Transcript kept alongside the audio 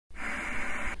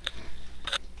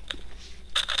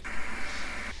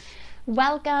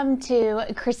Welcome to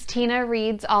Christina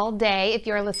Reads All Day. If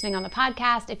you're listening on the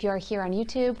podcast, if you're here on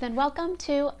YouTube, then welcome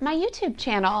to my YouTube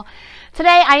channel.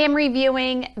 Today I am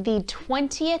reviewing The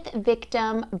 20th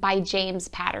Victim by James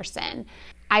Patterson.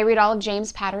 I read all of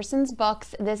James Patterson's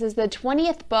books. This is the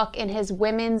 20th book in his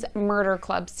Women's Murder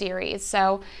Club series.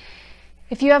 So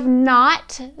if you have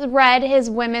not read his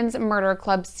Women's Murder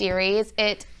Club series,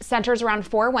 it centers around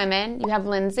 4 women. You have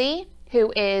Lindsay,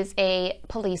 who is a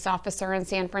police officer in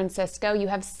San Francisco. You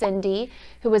have Cindy,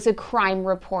 who is a crime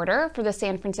reporter for the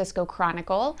San Francisco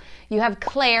Chronicle. You have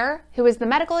Claire, who is the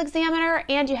medical examiner,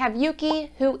 and you have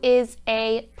Yuki, who is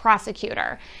a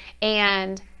prosecutor.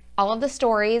 And all of the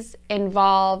stories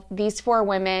involve these 4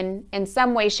 women in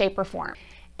some way, shape, or form.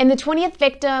 In The 20th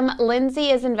Victim, Lindsay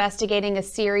is investigating a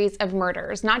series of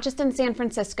murders, not just in San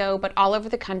Francisco, but all over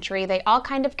the country. They all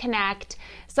kind of connect.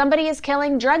 Somebody is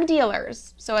killing drug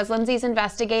dealers. So as Lindsay's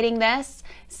investigating this,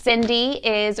 Cindy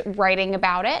is writing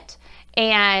about it.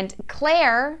 And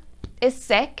Claire is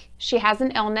sick. She has an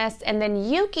illness. And then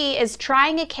Yuki is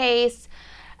trying a case.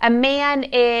 A man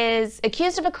is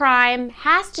accused of a crime,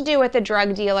 has to do with a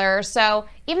drug dealer. So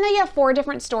even though you have 4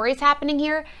 different stories happening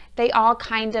here, they all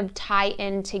kind of tie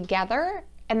in together.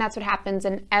 And that's what happens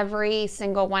in every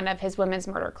single one of his Women's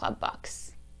Murder Club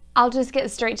books. I'll just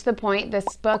get straight to the point.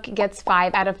 This book gets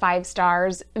 5 out of 5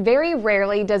 stars. Very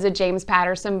rarely does a James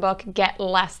Patterson book get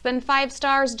less than 5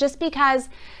 stars, just because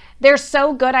they're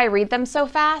so good I read them so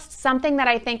fast. Something that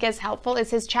I think is helpful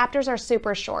is his chapters are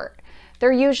super short.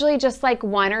 They're usually just like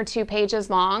 1 or 2 pages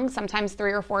long, sometimes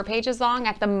 3 or 4 pages long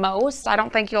at the most. I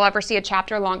don't think you'll ever see a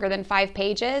chapter longer than 5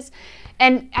 pages.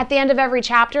 And at the end of every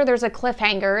chapter, there's a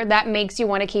cliffhanger that makes you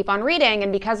want to keep on reading.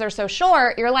 And because they're so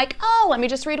short, you're like, oh, let me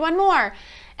just read one more.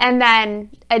 And then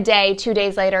a day, 2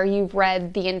 days later, you've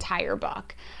read the entire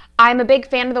book. I'm a big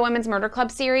fan of the Women's Murder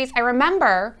Club series. I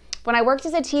remember when I worked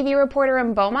as a TV reporter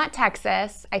in Beaumont,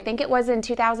 Texas, I think it was in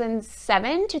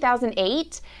 2007,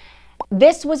 2008,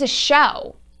 this was a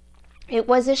show. It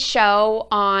was a show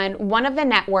on one of the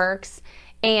networks,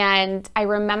 and I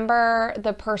remember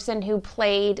the person who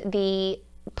played the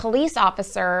police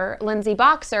officer, Lindsay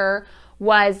Boxer,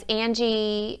 was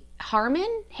Angie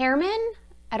Harmon?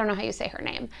 I don't know how you say her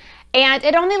name. And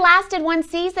it only lasted 1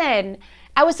 season.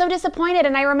 I was so disappointed,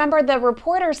 and I remember the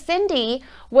reporter, Cindy,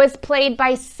 was played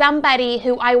by somebody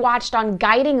who I watched on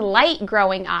Guiding Light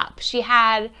growing up. She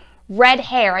had red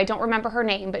hair. I don't remember her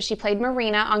name, but she played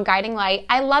Marina on Guiding Light.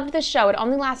 I loved the show. It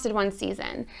only lasted 1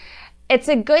 season. It's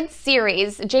a good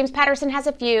series. James Patterson has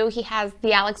a few. He has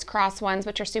the Alex Cross ones,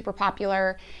 which are super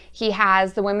popular. He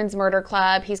has the Women's Murder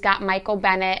Club. He's got Michael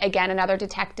Bennett, again, another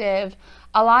detective.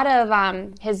 A lot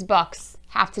of his books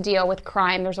have to deal with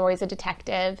crime. There's always a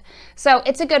detective. So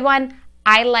it's a good one.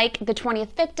 I like The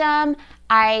 20th Victim.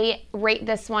 I rate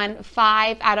this one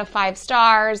 5 out of 5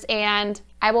 stars, and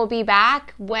I will be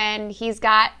back when he's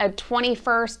got a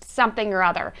 21st something or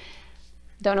other.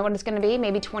 Don't know what it's going to be.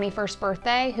 Maybe 21st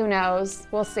birthday. Who knows?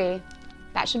 We'll see.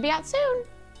 That should be out soon.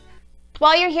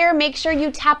 While you're here, make sure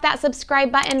you tap that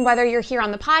subscribe button, whether you're here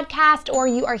on the podcast or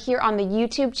you are here on the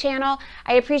YouTube channel.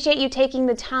 I appreciate you taking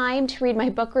the time to read my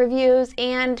book reviews,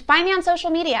 and find me on social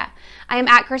media. I am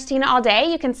at Christina All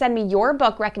Day. You can send me your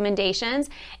book recommendations,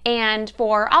 and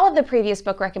for all of the previous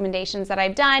book recommendations that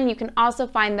I've done, you can also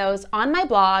find those on my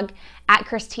blog at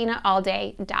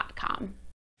ChristinaAllDay.com.